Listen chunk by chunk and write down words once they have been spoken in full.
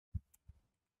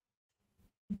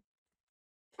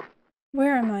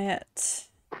Where am I at?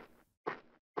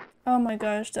 Oh my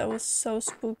gosh, that was so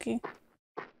spooky.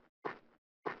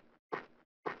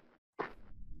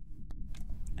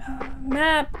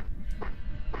 Map!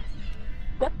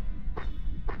 What?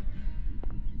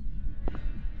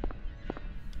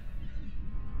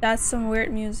 That's some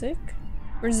weird music.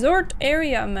 Resort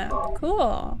area map.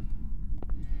 Cool.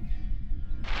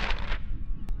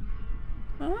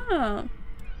 Ah.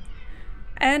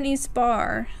 Annie's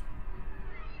bar.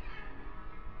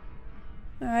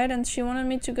 Alright, and she wanted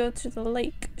me to go to the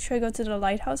lake. Should I go to the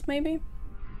lighthouse maybe?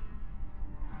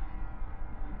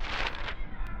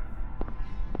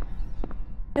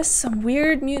 There's some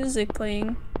weird music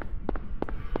playing.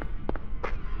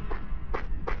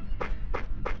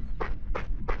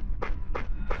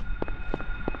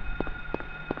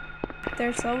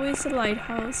 There's always a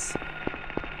lighthouse.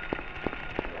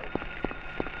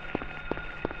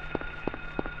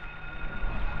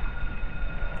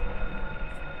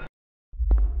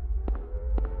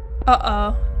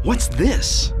 Uh-oh. What's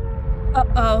this?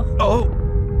 Uh-oh. Oh.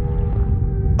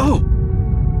 Oh.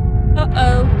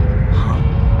 Uh-oh. Huh.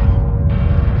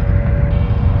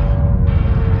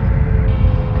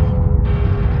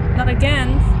 Not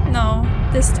again. No,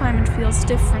 this time it feels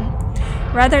different.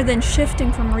 Rather than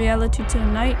shifting from reality to a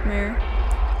nightmare,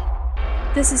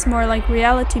 this is more like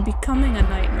reality becoming a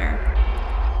nightmare.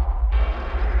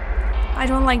 I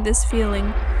don't like this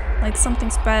feeling, like something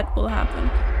bad will happen.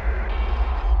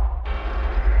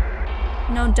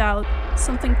 No doubt,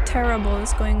 something terrible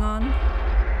is going on.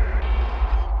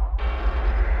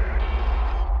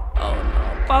 Oh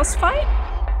no, boss fight?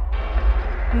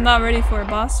 I'm not ready for a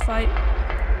boss fight.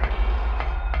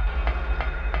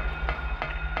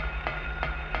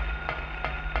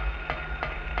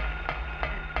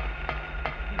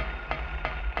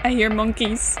 I hear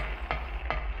monkeys.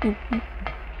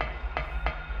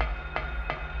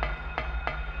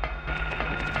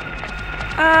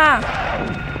 Ah!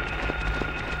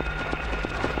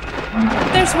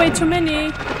 There's way too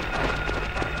many.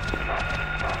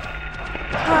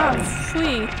 Ah,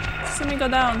 flee. Just let me go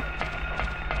down.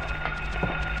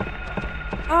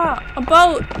 Ah, a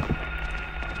boat.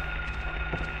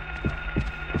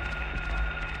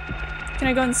 Can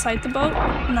I go inside the boat?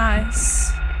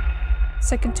 Nice.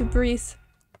 Second to breathe.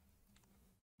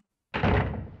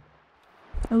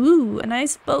 Ooh, a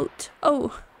nice boat.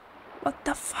 Oh, what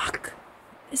the fuck?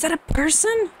 Is that a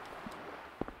person?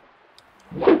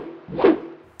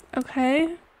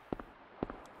 Okay.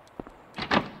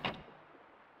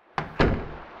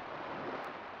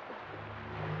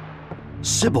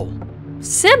 Sybil.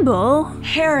 Sybil?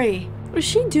 Harry! What's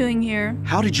she doing here?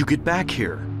 How did you get back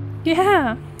here?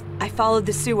 Yeah. I followed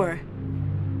the sewer.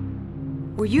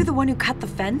 Were you the one who cut the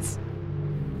fence?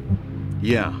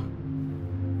 Yeah.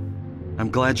 I'm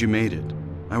glad you made it.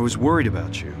 I was worried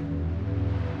about you.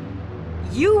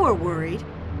 You were worried?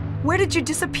 Where did you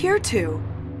disappear to?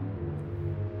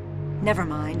 Never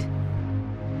mind.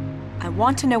 I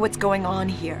want to know what's going on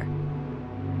here.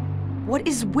 What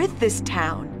is with this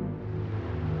town?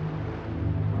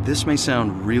 This may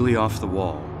sound really off the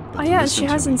wall, but Oh yeah, listen she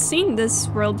to hasn't me. seen this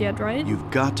world yet, right? You've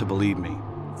got to believe me.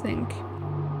 I think.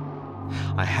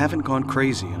 I haven't gone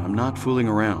crazy and I'm not fooling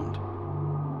around.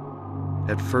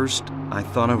 At first, I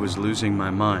thought I was losing my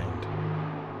mind.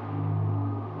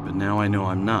 But now I know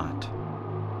I'm not.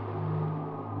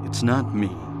 It's not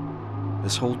me.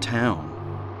 This whole town.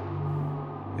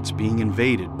 It's being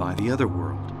invaded by the other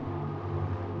world.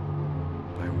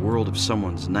 By a world of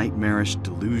someone's nightmarish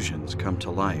delusions come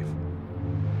to life.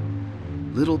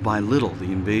 Little by little, the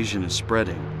invasion is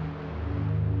spreading,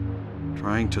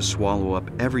 trying to swallow up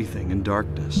everything in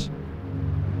darkness.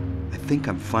 I think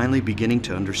I'm finally beginning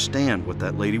to understand what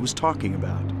that lady was talking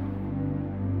about.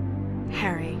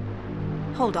 Harry,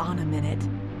 hold on a minute.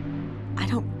 I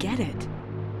don't get it.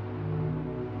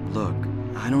 Look,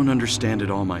 I don't understand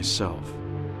it all myself.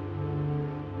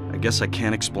 I guess I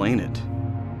can't explain it.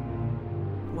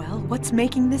 Well, what's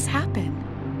making this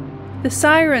happen? The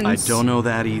sirens. I don't know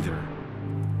that either.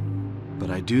 But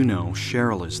I do know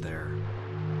Cheryl is there.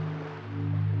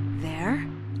 There?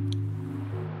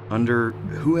 Under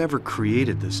whoever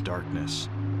created this darkness.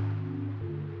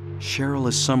 Cheryl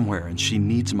is somewhere and she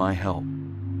needs my help.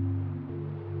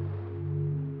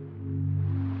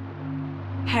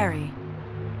 Harry,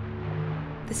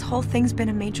 this whole thing's been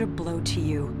a major blow to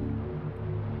you.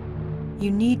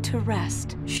 You need to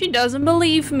rest. She doesn't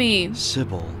believe me.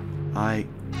 Sybil,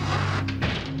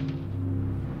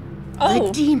 Oh.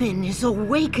 The demon is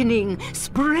awakening,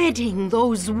 spreading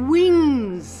those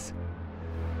wings.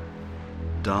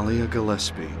 Dahlia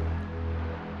Gillespie.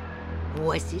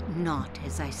 Was it not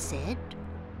as I said?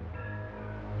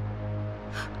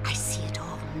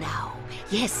 now.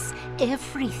 Yes,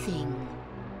 everything.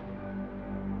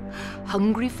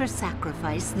 Hungry for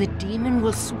sacrifice, the demon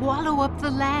will swallow up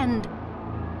the land.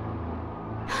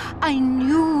 I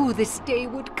knew this day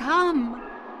would come.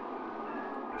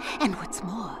 And what's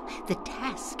more, the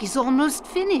task is almost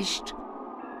finished.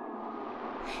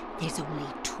 There's only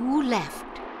 2 left.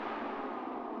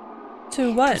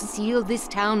 To what? To seal this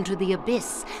town to the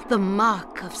abyss, the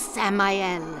mark of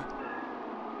Samael.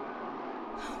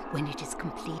 When it is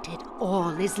completed,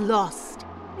 all is lost.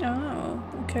 Oh,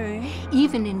 okay.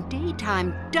 Even in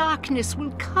daytime, darkness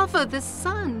will cover the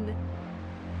sun.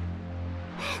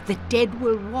 The dead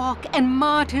will walk, and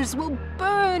martyrs will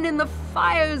burn in the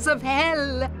fires of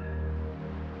hell.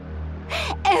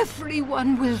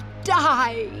 Everyone will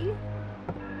die.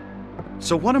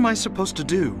 So what am I supposed to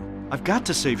do? I've got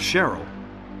to save Cheryl.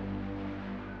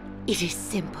 It is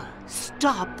simple.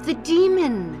 Stop the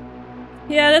demon.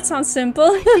 Yeah, that sounds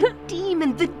simple.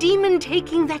 The demon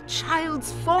taking that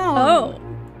child's form. Oh.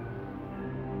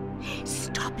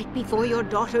 Stop it before your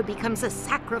daughter becomes a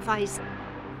sacrifice.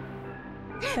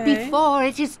 Okay. Before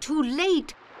it is too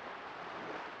late.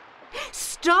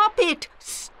 Stop it!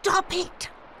 Stop it!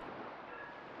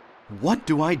 What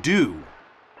do I do?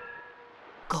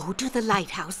 Go to the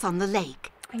lighthouse on the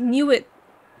lake I knew it.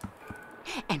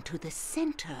 and to the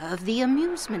center of the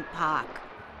amusement park.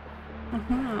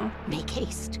 Uh-huh. Make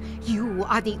haste. You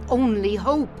are the only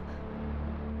hope.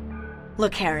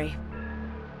 Look, Harry.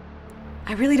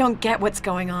 I really don't get what's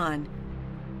going on.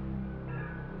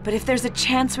 But if there's a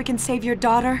chance we can save your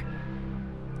daughter,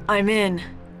 I'm in.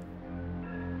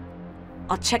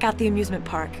 I'll check out the amusement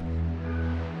park.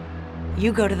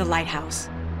 You go to the lighthouse.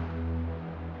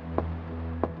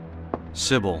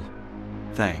 Sybil,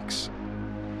 thanks.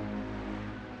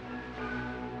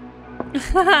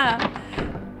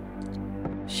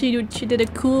 She did a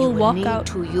cool You will need walkout.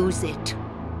 to use it.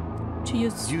 To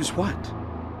use. Use what?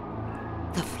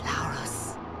 The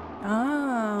flowers.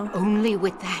 Ah. Only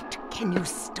with that can you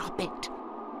stop it.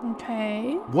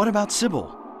 Okay. What about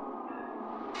Sybil?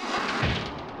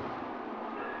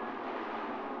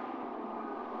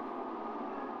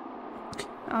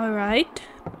 All right.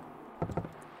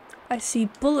 I see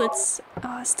bullets.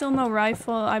 Still no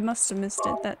rifle. I must have missed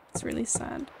it. That's really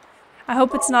sad. I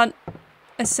hope it's not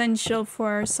essential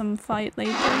for some fight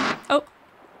later. Oh.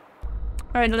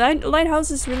 Alright, the lighthouse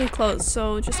is really close,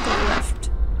 so just go left.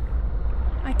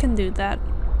 I can do that.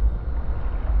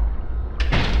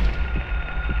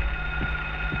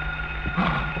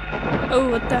 Oh,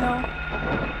 what the hell?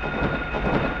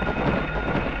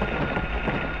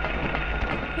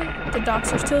 The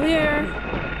dogs are still here.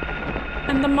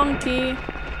 And the monkey.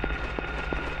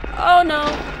 Oh no.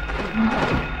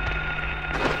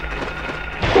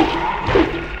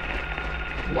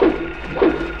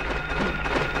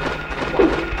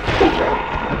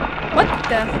 What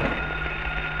the?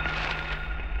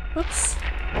 Oops.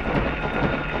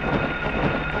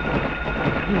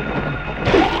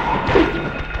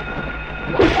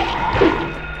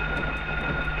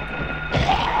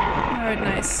 Alright,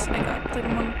 nice. I got the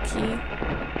monkey.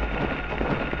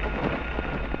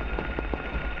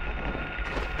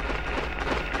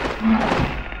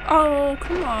 Oh,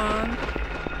 come on.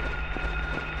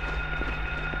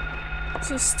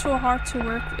 This is too hard to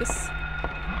work with.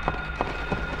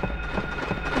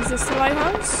 Is this the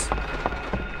lighthouse?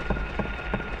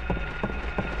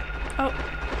 Oh.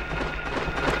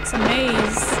 It's a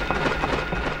maze.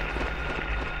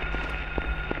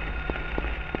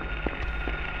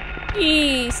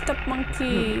 Eee, stop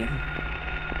monkey.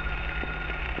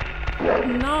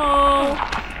 No.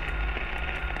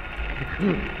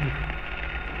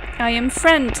 I am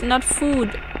friend, not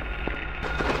food.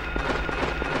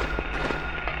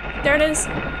 There it is.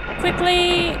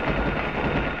 Quickly.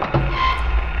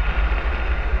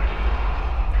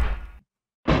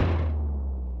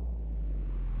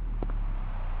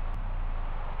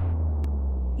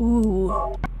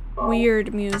 Ooh,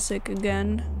 weird music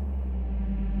again.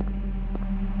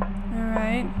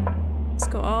 Alright, let's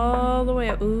go all the way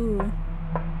up. Ooh.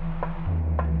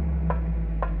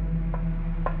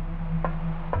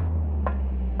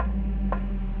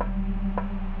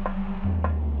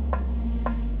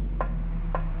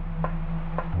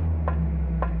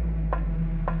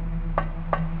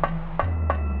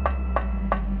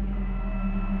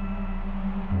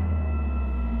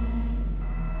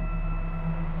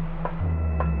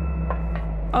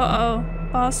 Uh-oh,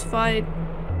 boss fight.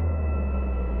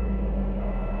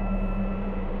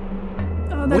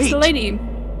 Oh, there's the Wait. lady.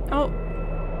 Oh.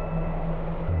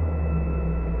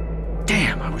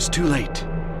 Damn, I was too late.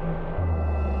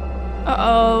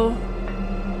 Uh-oh.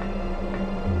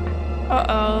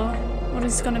 Uh-oh. What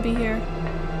is gonna be here?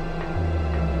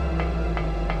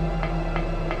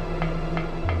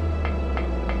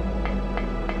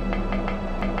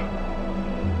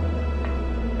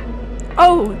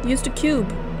 Oh, used a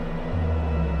cube.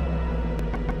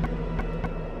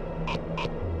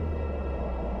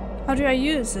 How do I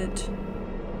use it?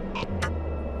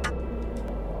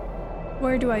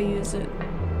 Where do I use it?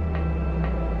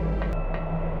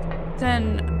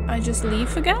 Then I just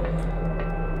leave again?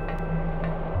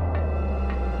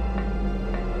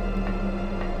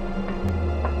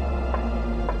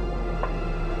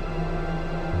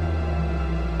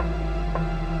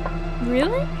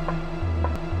 Really?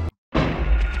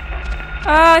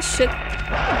 Ah, shit.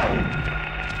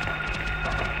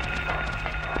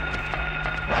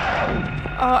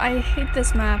 Oh, I hate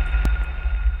this map.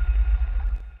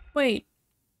 Wait.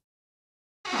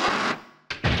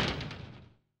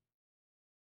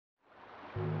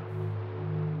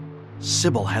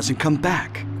 Sybil hasn't come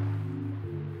back.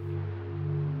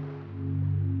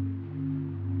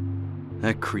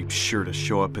 That creep's sure to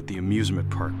show up at the amusement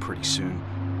park pretty soon.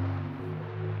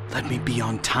 Let me be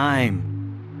on time.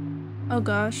 Oh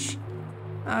gosh.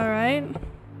 Alright.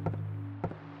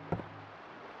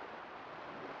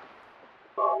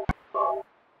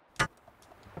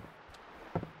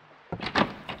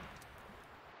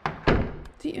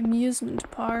 The amusement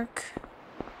park.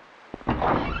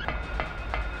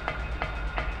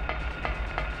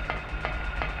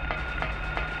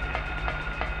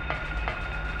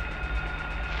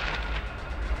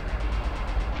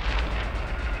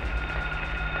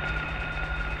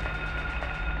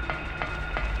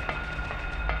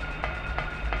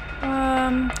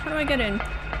 How do I get in?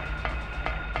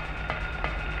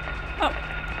 Oh.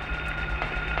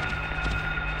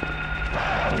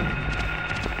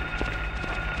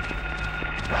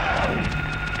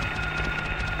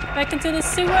 Back into the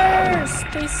sewers,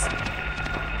 please.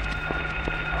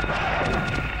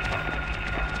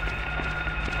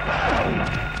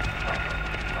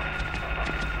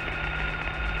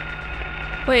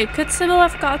 Wait, could Sybil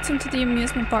have gotten to the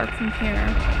amusement park from here?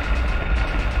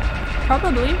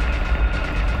 Probably.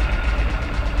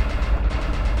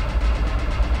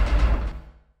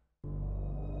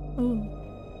 Ooh.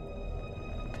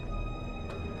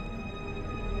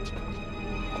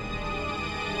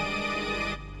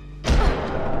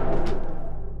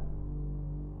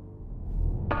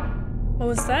 What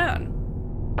was that?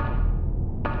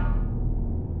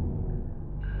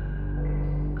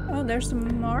 Oh, there's a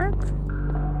mark?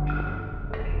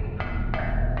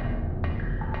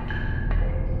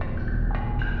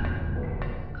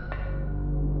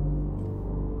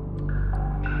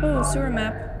 Oh, sewer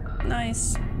map.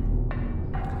 Nice.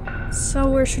 So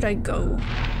where should I go?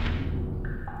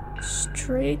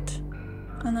 Straight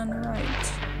and then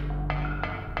right.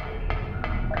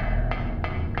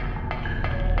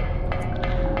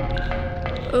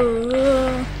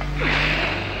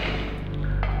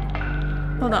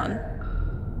 Hold on.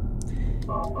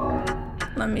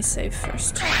 Let me save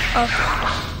first. Okay.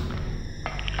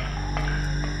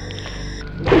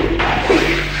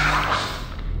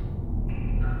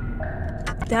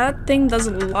 That thing does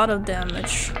a lot of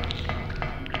damage.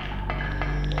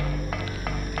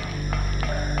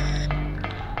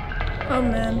 Oh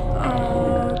man.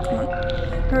 Oh, come on.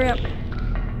 Hurry up.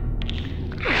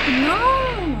 No!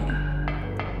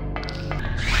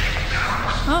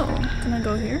 Oh, can I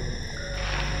go here?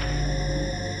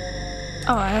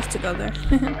 Oh, I have to go there.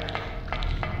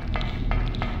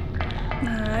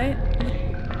 Alright.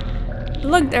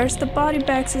 Look, there's the body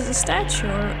bags as a statue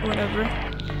or whatever.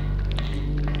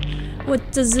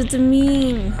 What does it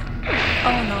mean?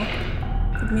 Oh no.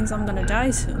 It means I'm gonna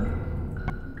die soon.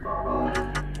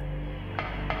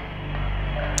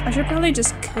 I should probably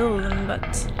just kill them,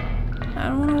 but I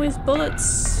don't want to waste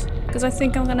bullets. Because I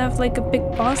think I'm gonna have like a big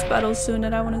boss battle soon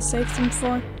that I want to save them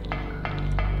for.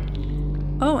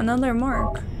 Oh, another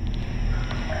mark.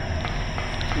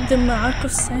 The mark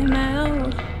of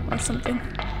Samuel or something.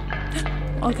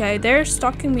 Okay, they're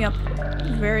stalking me up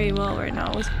very well right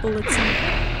now with bullets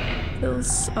and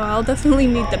pills. Oh, I'll definitely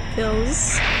need the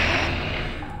pills.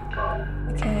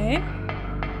 Okay.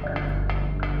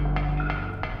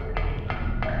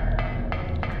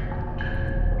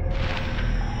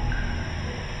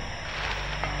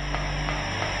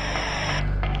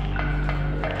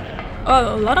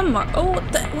 Oh, a lot of oh,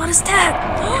 what is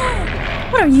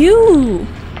that? What are you?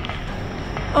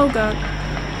 Oh god.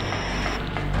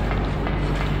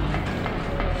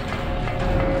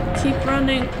 Keep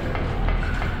running.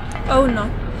 Oh no.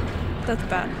 That's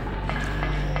bad.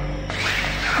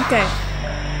 Okay.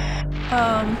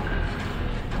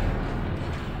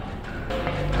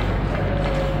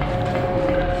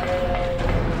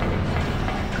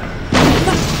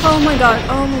 my god,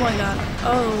 oh my god.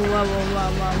 Oh, wow, wow,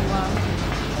 wow, wow, wow.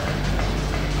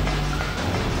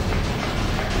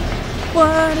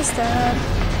 What is that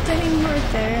thing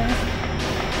right there?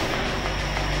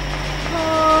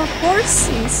 Oh,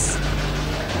 horses.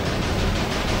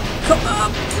 Come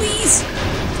up, please.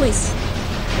 Please.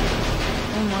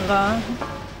 Oh my god.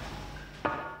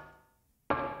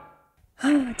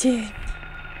 Oh, dude.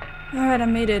 Alright, I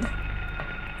made it.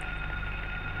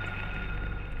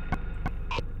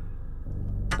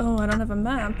 Oh, I don't have a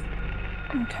map.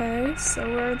 Okay, so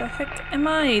where the heck am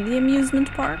I? The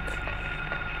amusement park?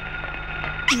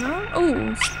 No?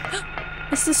 Oh!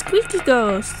 It's the squeaky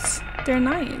ghosts! They're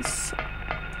nice.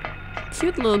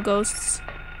 Cute little ghosts.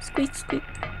 Squeak, squeak.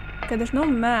 Okay, there's no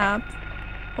map.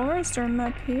 Or is there a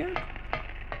map here?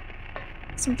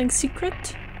 Something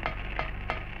secret?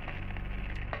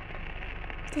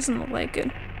 Doesn't look like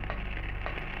it.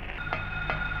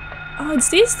 Oh, it's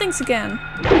these things again.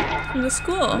 From the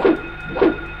school.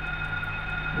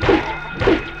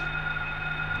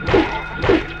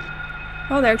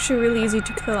 Oh, they're actually really easy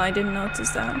to kill. I didn't notice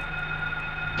that.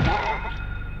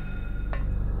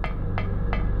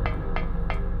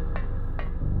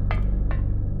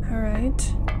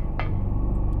 Alright.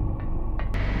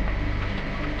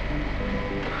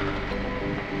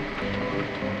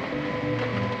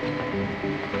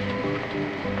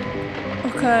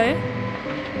 Okay.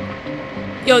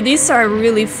 Yo, these are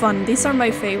really fun. These are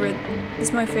my favorite. This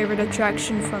is my favorite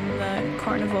attraction from the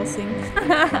carnival thing.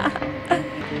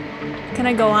 Can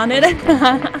I go on it?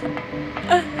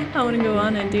 I wanna go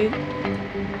on it, dude.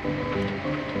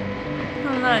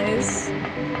 Oh, nice.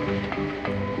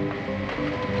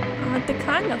 I'm at the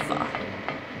carnival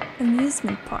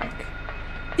amusement park.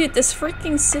 Dude, this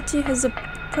freaking city has a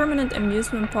permanent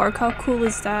amusement park. How cool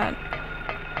is that?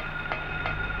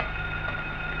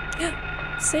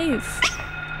 Save.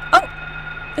 Oh!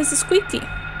 It's a squeaky.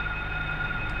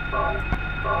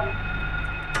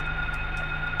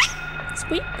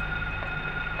 Squeak.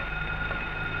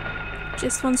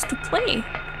 Just wants to play.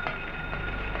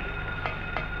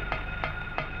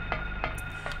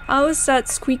 How is that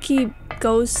squeaky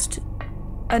ghost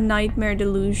a nightmare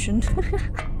delusion?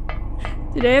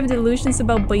 Do they have delusions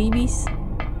about babies?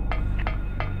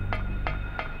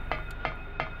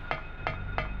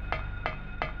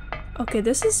 Okay,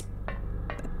 this is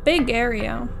a big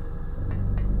area.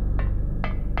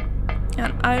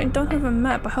 And I don't have a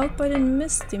map. I hope I didn't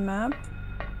miss the map.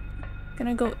 Can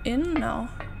I go in? No.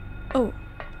 Oh,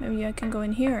 maybe I can go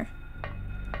in here.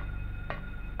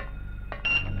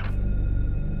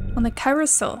 On the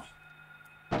carousel.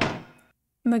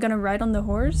 Am I gonna ride on the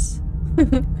horse?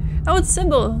 Oh, it's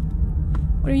Sybil!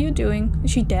 What are you doing?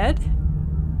 Is she dead?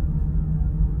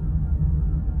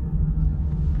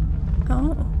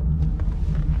 Oh.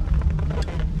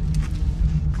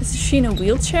 Is she in a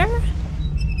wheelchair?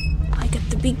 Like at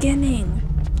the beginning.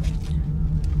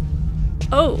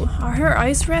 Oh, are her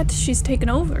eyes red? She's taken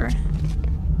over.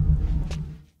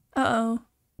 Uh-oh.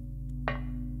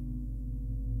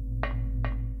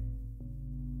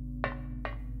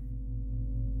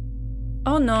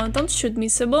 Oh no, don't shoot me,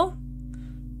 Sybil.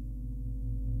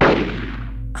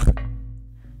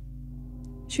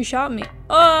 She shot me.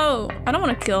 Oh, I don't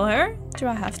want to kill her. Do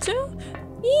I have to?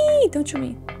 Eee, don't shoot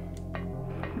me.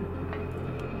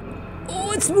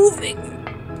 Oh, it's moving.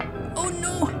 Oh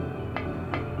no.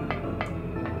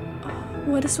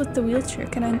 What is with the wheelchair?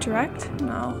 Can I interact?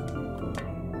 No.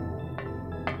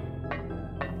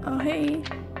 Oh, hey.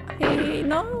 Hey,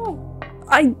 no.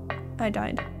 I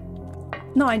died.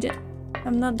 No, I did.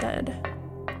 I'm not dead.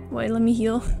 Wait, let me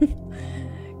heal.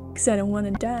 Because I don't want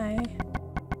to die.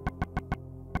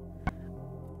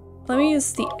 Let me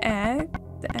use the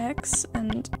X,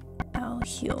 and I'll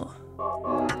heal.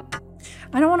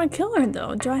 I don't want to kill her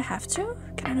though. Do I have to?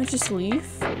 Can I not just leave?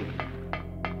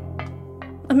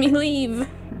 Let me leave.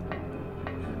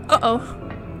 Uh-oh.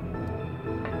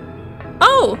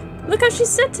 Oh! Look how she's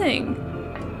sitting!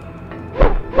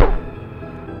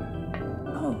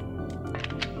 Oh.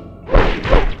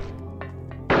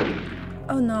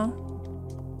 Oh no.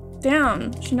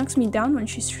 Damn, she knocks me down when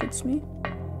she shoots me.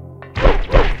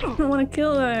 I don't want to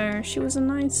kill her. She was a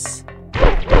nice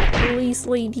police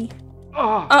lady.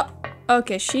 Oh,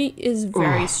 okay, she is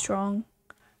very strong.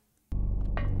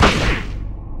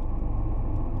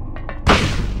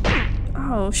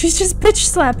 Oh, she's just bitch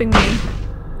slapping me.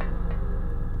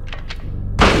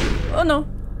 Oh no.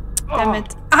 Damn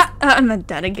it. I'm not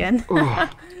dead again.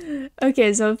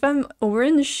 Okay, so if I'm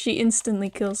orange, she instantly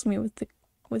kills me with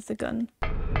the gun.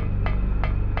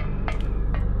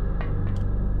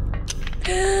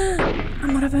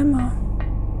 I'm out of ammo.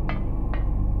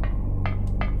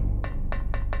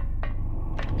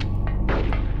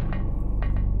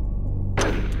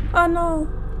 Oh no.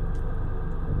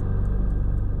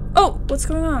 Oh, what's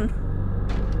going on?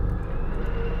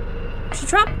 She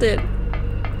dropped it.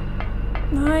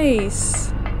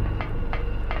 Nice.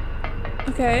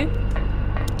 Okay.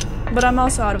 But I'm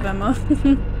also out of ammo.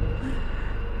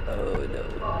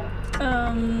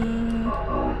 Oh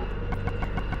no.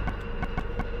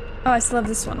 Oh, I still have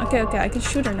this one. Okay, okay, I can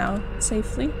shoot her now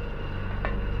safely.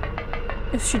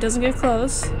 If she doesn't get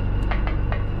close.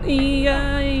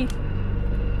 Yay!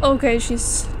 Okay,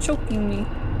 she's choking me.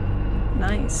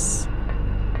 Nice.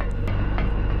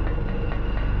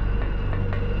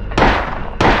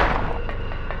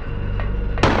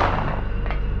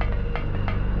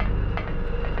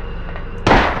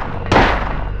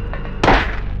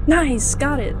 Nice,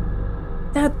 got it.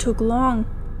 That took long.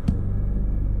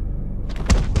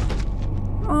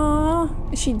 Oh,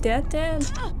 is she dead?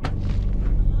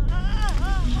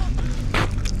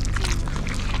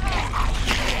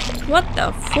 What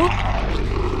the fuck?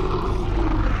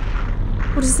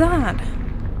 What is that?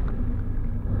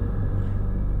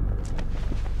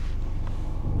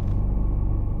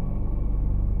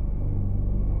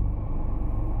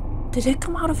 Did it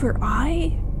come out of her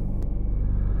eye?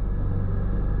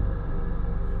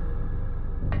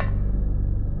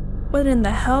 What in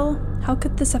the hell? How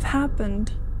could this have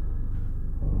happened?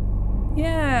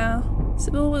 Yeah,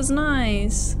 Sybil was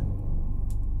nice.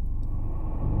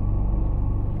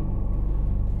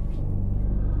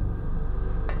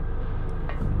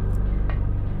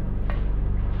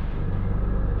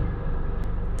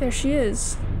 There she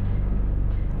is.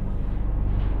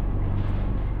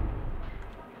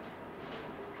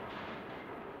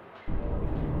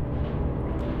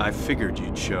 I figured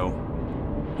you'd show.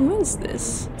 Who is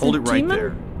this? Hold it right demon?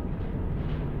 there.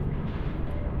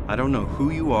 I don't know who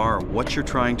you are or what you're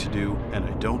trying to do, and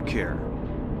I don't care.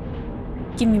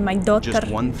 Give me my daughter. Just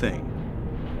one thing.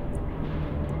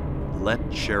 Let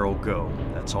Cheryl go.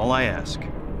 That's all I ask.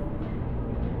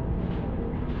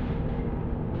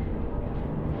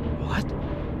 What?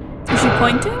 Is she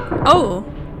pointing? Oh.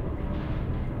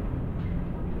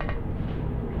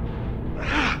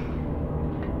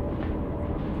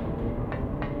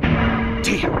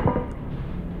 Damn.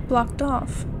 Blocked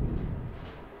off.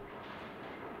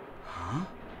 Huh?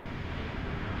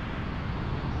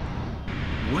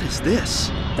 What is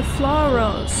this? The flower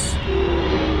rose.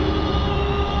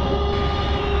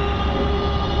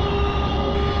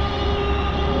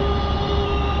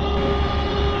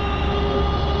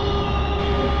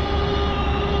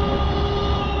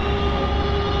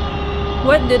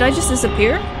 What? Did I just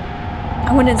disappear?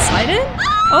 I went inside it?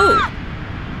 Oh.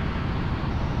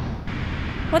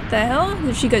 What the hell?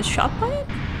 Did she get shot by it?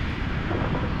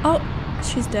 Oh,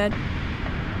 she's dead.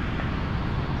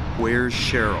 Where's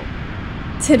Cheryl?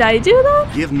 Did I do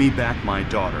that? Give me back my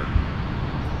daughter.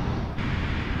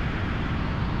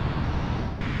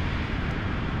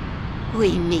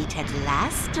 We meet at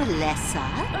last, Alessa.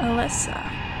 Alessa.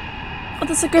 Oh,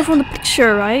 that's the girl from the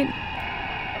picture, right?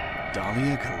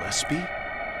 Dahlia Gillespie?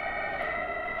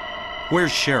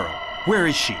 Where's Cheryl? Where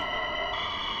is she?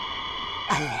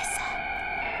 Alessa.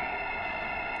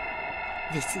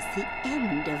 This is the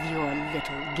end of your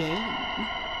little game.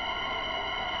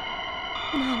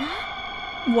 Mama?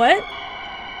 What?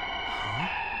 Huh?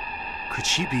 Could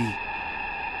she be...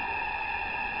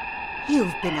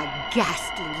 You've been a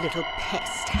ghastly little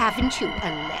pest, haven't you,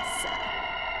 Alessa?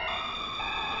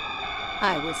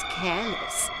 I was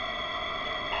careless,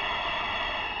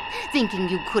 thinking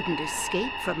you couldn't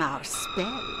escape from our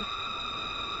spell.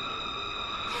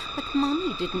 But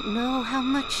Mommy didn't know how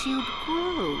much you'd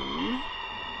grown.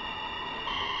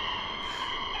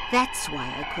 That's why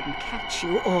I couldn't catch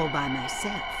you all by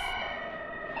myself.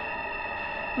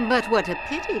 But what a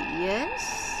pity,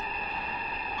 yes?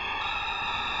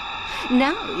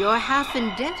 Now you're half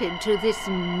indebted to this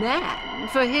man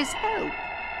for his help.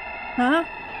 Huh?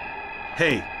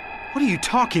 Hey, what are you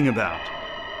talking about?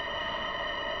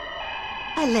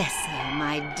 Alessa,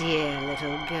 my dear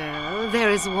little girl, there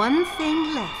is one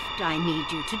thing left I need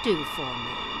you to do for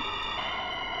me.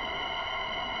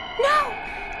 No!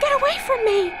 Get away from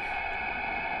me!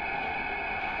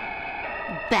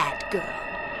 Bad girl.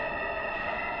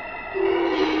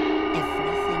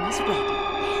 Everything is ready.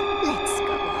 Let's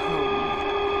go home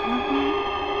now.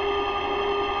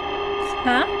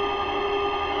 Huh?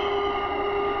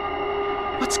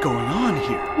 What's going on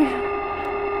here?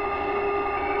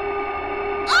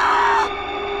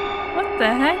 What the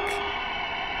heck?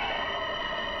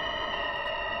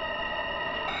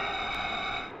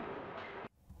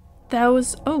 That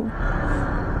was... Oh.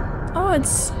 Oh,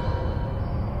 it's...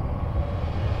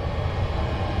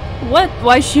 What?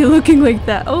 Why is she looking like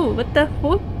that? Oh, what the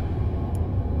fuck?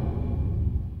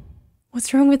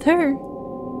 What's wrong with her?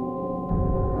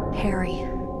 Harry.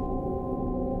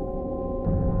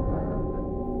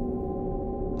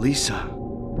 Lisa.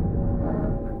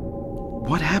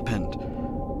 What happened?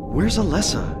 Where's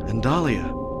Alessa and Dahlia?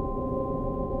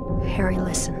 Harry,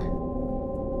 listen.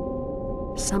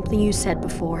 Something you said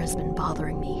before has been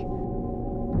bothering me.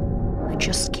 I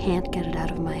just can't get it out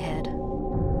of my head.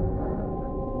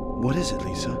 What is it,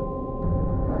 Lisa?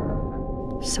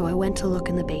 So I went to look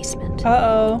in the basement,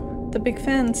 Uh-oh. The big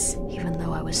fence. even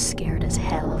though I was scared as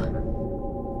hell.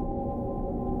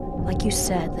 Like you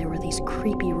said, there were these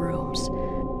creepy rooms,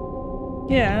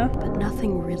 Yeah. but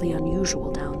nothing really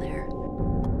unusual down there.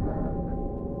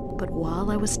 But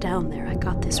while I was down there, I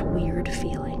got this weird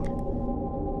feeling.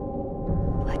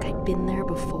 Like I'd been there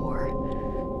before.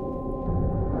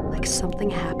 Like something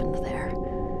happened there,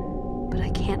 but I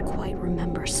can't quite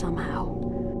remember somehow.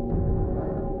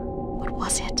 What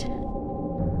was it?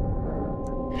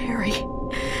 Harry,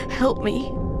 help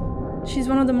me. She's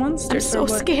one of the I'm monsters. so or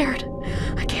what? scared.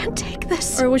 I can't take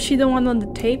this. Or was she the one on the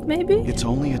tape, maybe? It's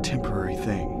only a temporary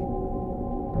thing.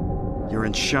 You're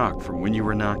in shock from when you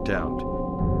were knocked out.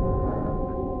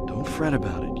 Don't fret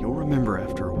about it. You'll remember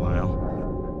after a while.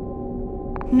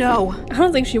 No, I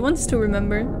don't think she wants to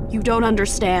remember. you don't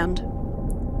understand.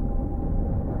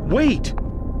 Wait!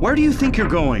 Where do you think you're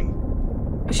going?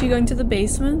 Is she going to the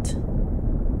basement?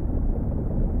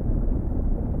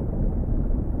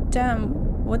 Damn,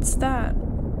 what's that?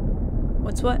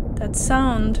 What's what? That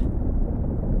sound.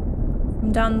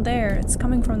 From down there. It's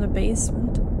coming from the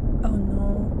basement. Oh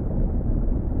no.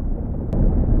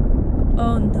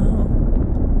 Oh no.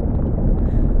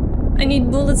 I need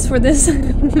bullets for this. Oh,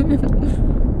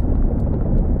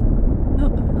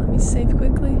 let me save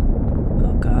quickly.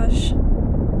 Oh gosh.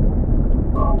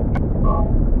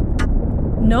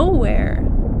 Nowhere.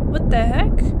 What the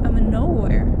heck? I'm in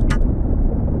nowhere.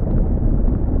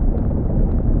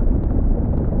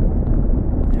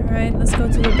 Alright, let's go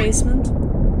to the basement.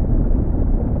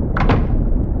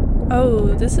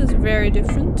 Oh, this is very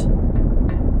different.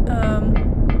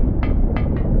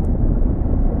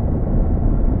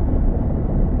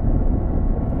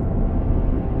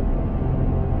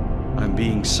 I'm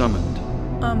being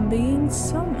summoned. I'm being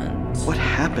summoned. What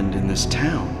happened in this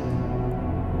town?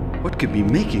 What could be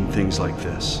making things like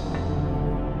this?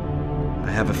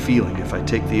 I have a feeling if I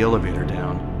take the elevator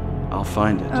down, I'll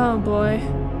find it. Oh boy.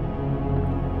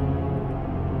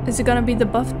 Is it gonna be the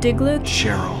buff Diglett?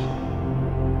 Cheryl.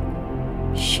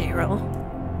 Cheryl.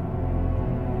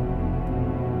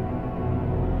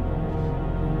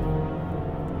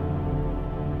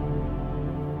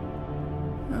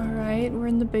 Alright, we're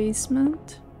in the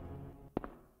basement.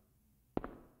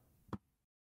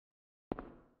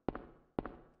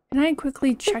 Can I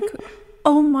quickly check?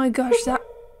 Oh my gosh,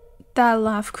 that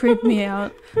laugh creeped me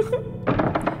out.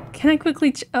 Can I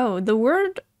quickly oh, the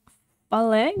word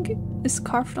Baleg is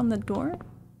carved on the door?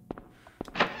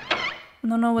 I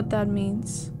don't know what that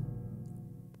means.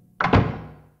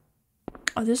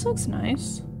 Oh, this looks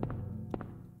nice.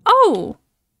 Oh!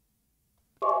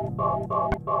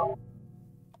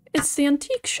 It's the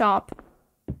antique shop.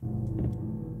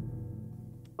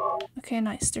 Okay,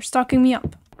 nice. They're stocking me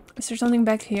up. Is there something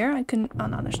back here? I couldn't. Oh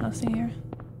no, there's nothing here.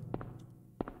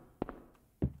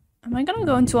 Am I gonna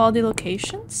go into all the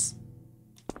locations?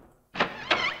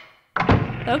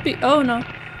 That would be. Oh no.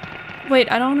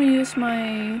 Wait, I don't want to use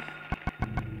my.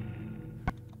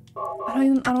 I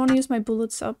don't want to use my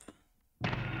bullets up.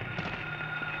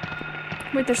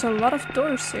 Wait, there's a lot of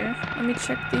doors here. Let me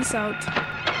check these out.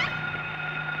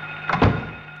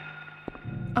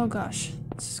 Oh gosh,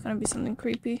 this is gonna be something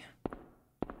creepy.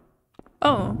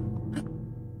 Oh.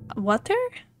 Water?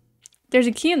 There's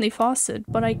a key in the faucet,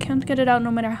 but I can't get it out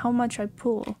no matter how much I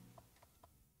pull.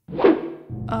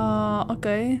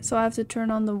 Okay, so I have to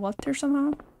turn on the water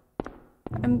somehow?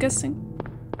 I'm guessing.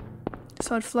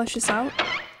 So it flushes out.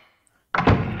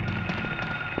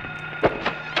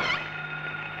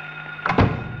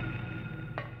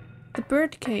 The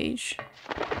bird cage.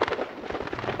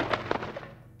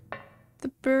 The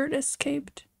bird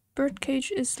escaped. Bird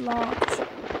cage is locked.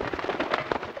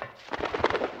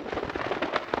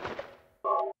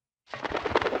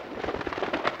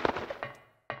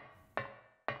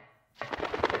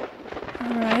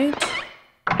 Alright.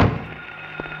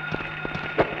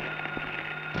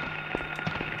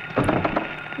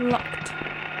 Locked.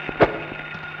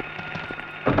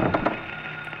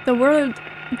 The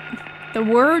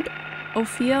word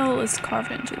Ophiel is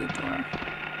carved into the door.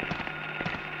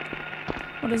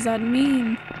 What does that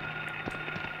mean?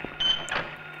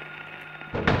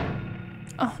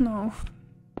 Oh no.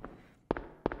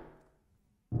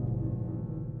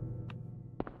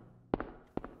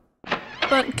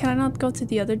 But can I not go to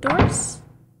the other doors?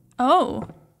 Oh.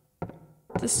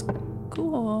 The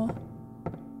school.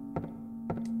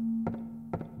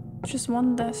 Just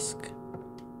one desk.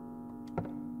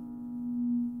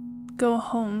 Go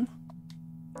home.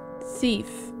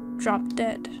 Thief. Drop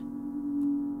dead.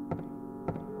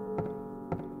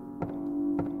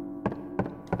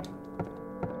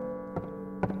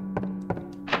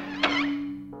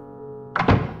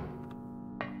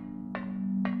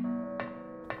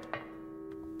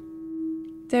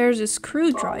 There's a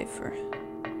screwdriver.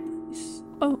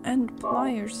 Oh, and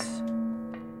pliers.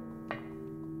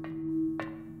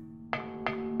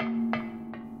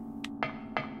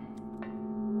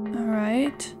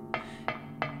 Alright.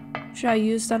 Should I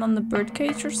use that on the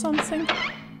birdcage or something?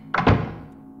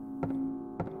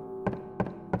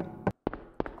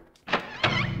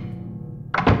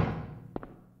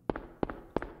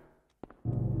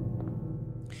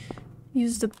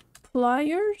 Use the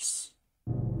pliers?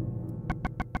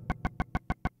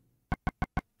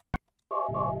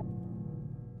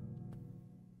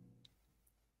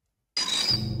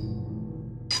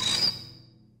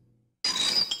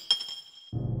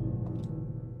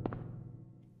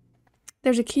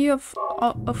 There's a key of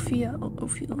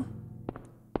Ophiel.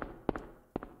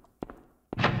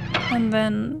 And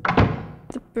then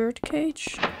the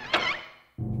birdcage.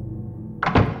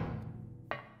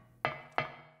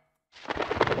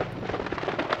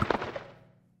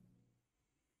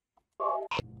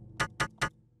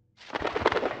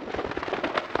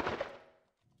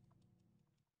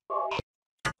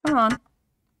 Come on.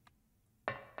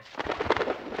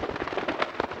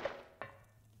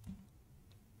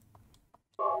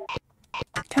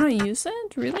 Can I use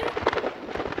it? Really?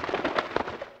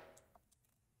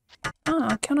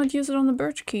 Ah, I cannot use it on the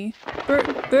bird cage.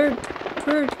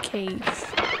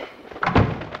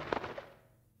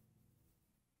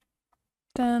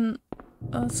 Then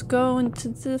let's go into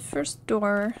the first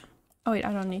door. Oh wait,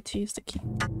 I don't need to use the key.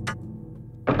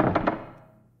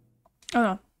 Oh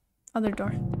no, other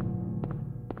door.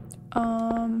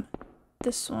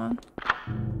 This one.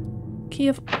 Key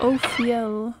of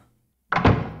Ophiel.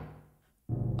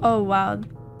 Oh wow,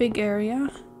 big area.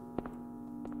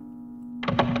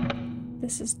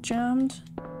 This is jammed.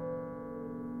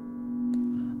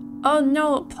 Oh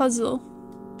no, puzzle.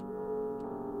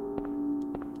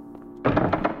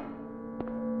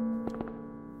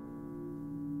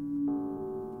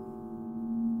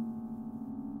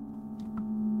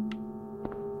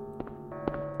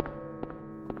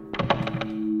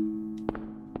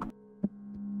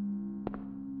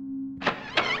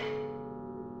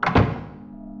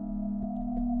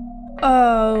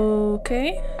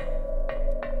 Okay.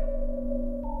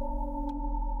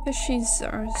 Fishies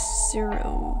are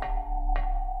 0.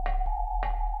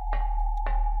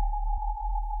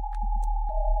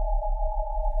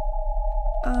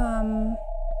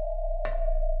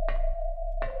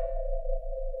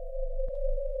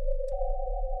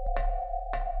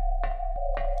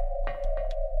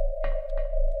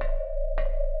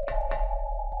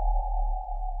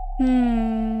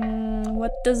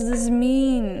 What does this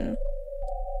mean?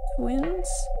 Twins?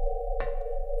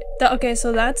 Okay,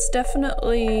 so that's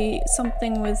definitely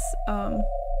something with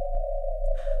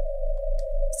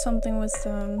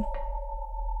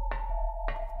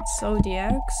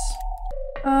zodiacs.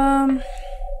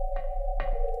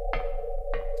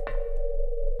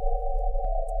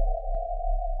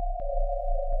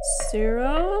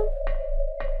 0.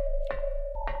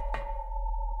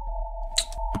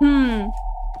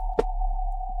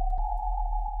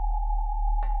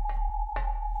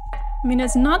 I mean,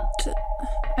 it's not...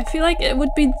 I feel like it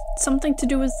would be something to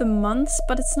do with the months,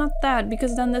 but it's not that,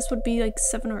 because then this would be like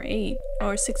 7 or 8,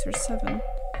 or 6 or 7.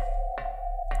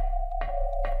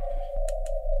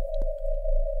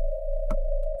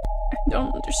 I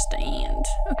don't understand.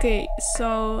 Okay,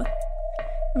 so...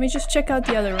 let me just check out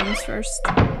the other rooms first.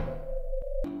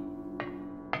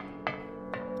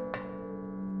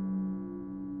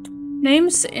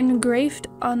 Names engraved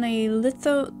on a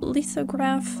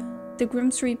lithograph. The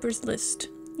Grimm's Reaper's list.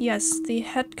 Yes, the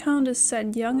head count is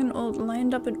set, young and old,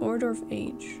 lined up in order of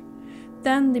age.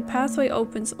 Then the pathway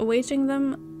opens, awaiting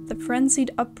them, the frenzied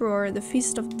uproar, the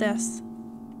feast of death.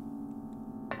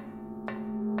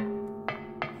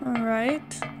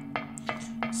 Alright.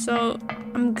 So,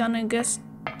 I'm gonna guess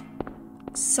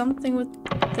something with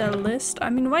the list. I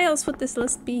mean, why else would this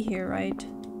list be here, right?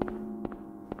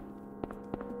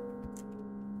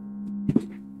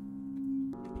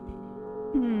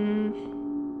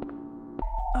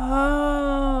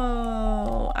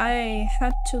 Oh, I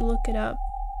had to look it up.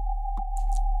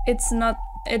 It's not,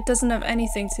 it doesn't have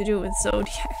anything to do with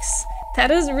zodiacs. That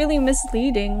is really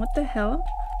misleading. What the hell?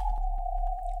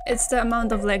 It's the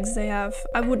amount of legs they have.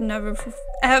 I would never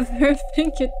ever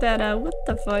figured that out. What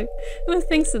the fuck? Who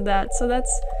thinks of that? So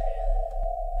that's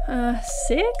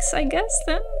 6, I guess,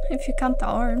 then, if you count the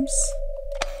arms.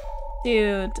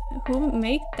 Dude, who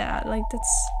made that? Like,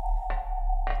 that's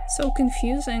so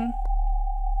confusing.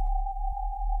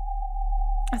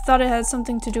 I thought it had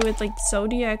something to do with like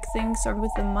zodiac things or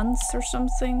with the months or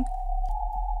something.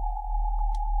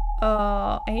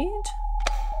 8?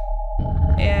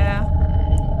 Yeah.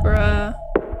 Bruh.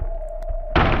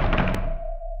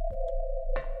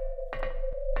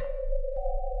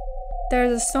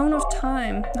 There's a stone of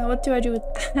time. Now what do I do with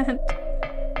that?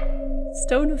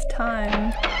 Stone of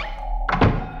time.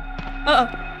 Uh-oh.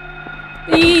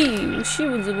 Eee, she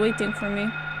was waiting for me.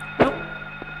 Nope.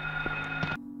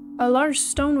 A large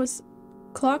stone with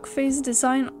clock face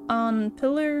design on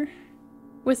pillar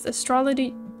with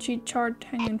astrology chart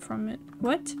hanging from it.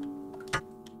 What?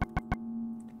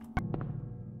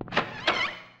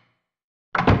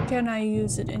 Can I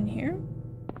use it in here?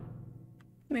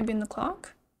 Maybe in the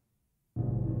clock?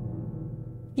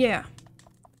 Yeah.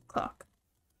 Clock.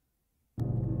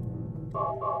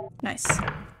 Nice.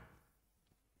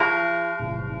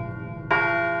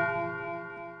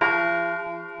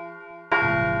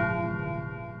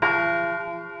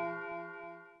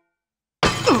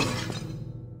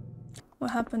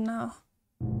 What happened now?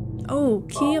 Oh,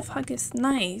 key of Haggis.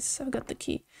 Nice. I've got the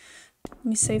key. Let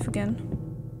me save again.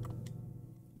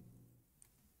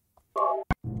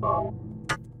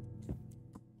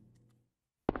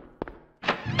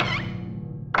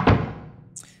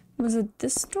 Was it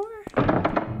this door? No.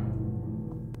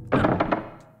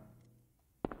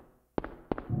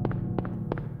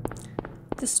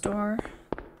 This door.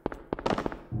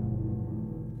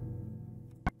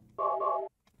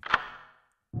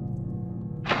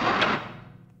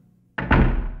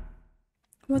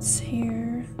 What's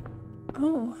here?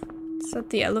 Oh, is that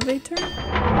the elevator?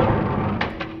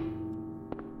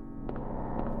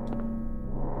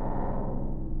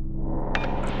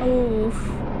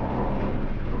 Oh.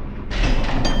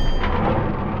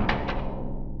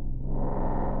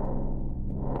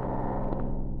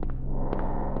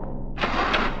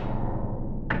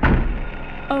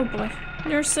 Oh boy.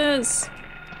 Nurses!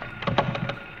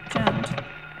 Jammed.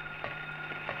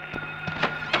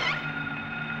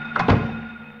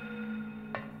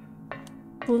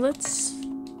 Bullets.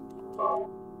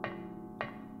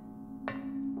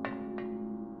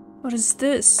 What is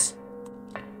this?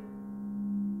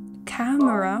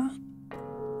 Camera?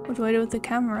 What do I do with the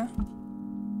camera?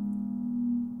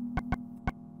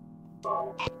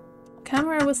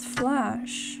 Camera with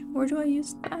flash. Where do I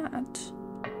use that?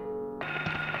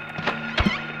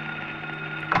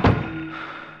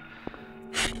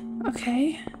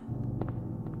 Okay.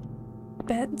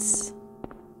 Beds.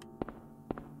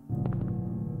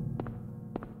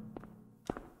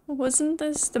 Wasn't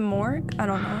this the morgue? I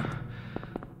don't know.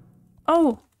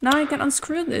 Oh, now I can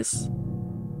unscrew this.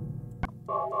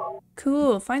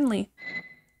 Cool, finally.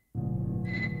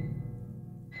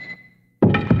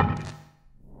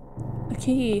 A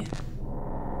key.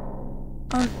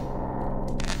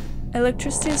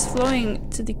 Electricity is flowing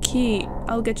to the key.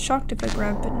 I'll get shocked if I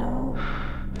grab it now.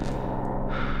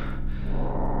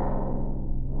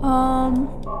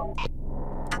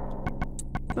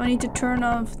 Do I need to turn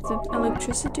off the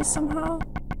electricity somehow?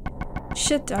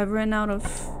 Shit, I've ran out of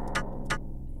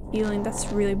healing.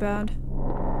 That's really bad.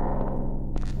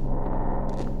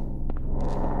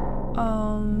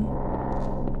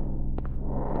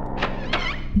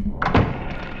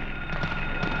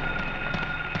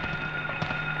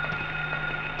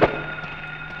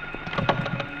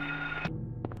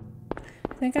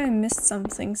 I think I missed some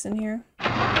things in here.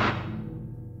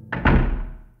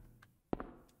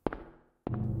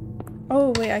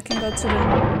 Oh wait, I can go to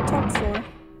the top floor.